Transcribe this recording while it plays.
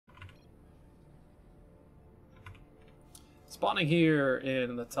spawning here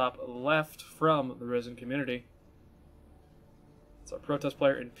in the top left from the Ris3n community. It's our protest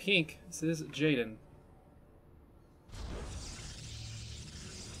player in pink. This is Jaden.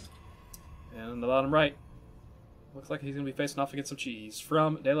 And in the bottom right, looks like he's going to be facing off against some cheese.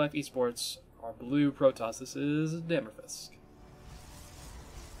 From Daily Life Esports, our blue Protoss, this is Damerfisk.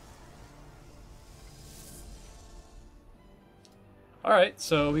 Alright,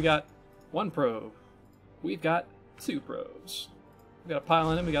 so we got one probe. We've got two probes. We got a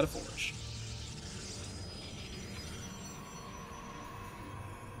pylon and we got a forge.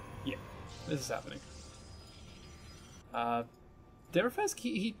 Yeah, this is happening. Damerfisk,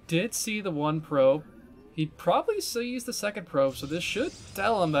 he did see the one probe. He probably sees the second probe, so this should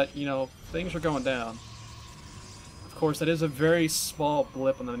tell him that, you know, things are going down. Of course, that is a very small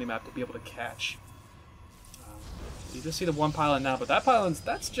blip on the minimap to be able to catch. You just see the one pylon now, but that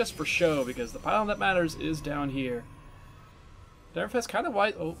that's just for show, because the pylon that matters is down here. Damerfisk kind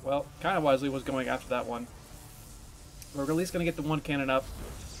of wisely was going after that one. We're at least going to get the one cannon up.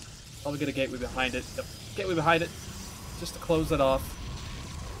 Probably get a gateway behind it. Yep, gateway behind it, just to close it off.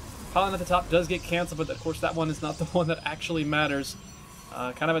 Pylon at the top does get canceled, but of course that one is not the one that actually matters.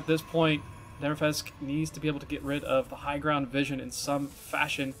 Kind of at this point, Damerfisk needs to be able to get rid of the high ground vision in some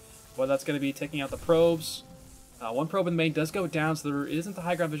fashion, whether that's going to be taking out the probes. One probe in the main does go down, so there isn't the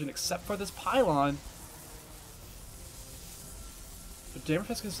high ground vision except for this pylon. But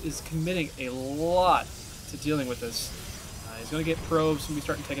Damerfisk is committing a lot to dealing with this. He's going to get probes and be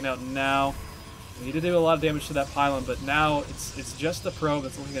starting taking out now. He did do a lot of damage to that pylon, but now it's just the probe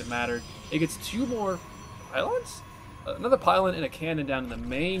that's the thing that mattered. It gets two more pylons? Another pylon and a cannon down in the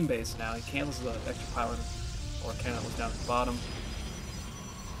main base now. He cancels the extra pylon, or cannon that was down at the bottom.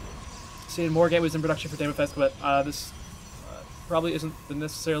 Seeing more gateways in production for Damerfisk, but this probably isn't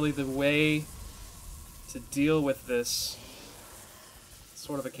necessarily the way to deal with this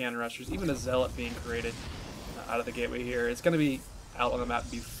sort of a cannon rush. There's even a zealot being created out of the gateway here. It's going to be out on the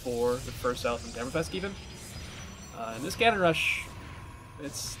map before the first zealot from Damerfisk even. And this cannon rush,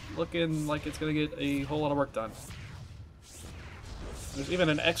 it's looking like it's going to get a whole lot of work done. There's even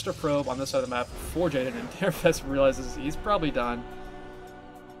an extra probe on this side of the map for Jaden, and Damerfisk realizes he's probably done.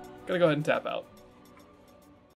 Gonna go ahead and tap out.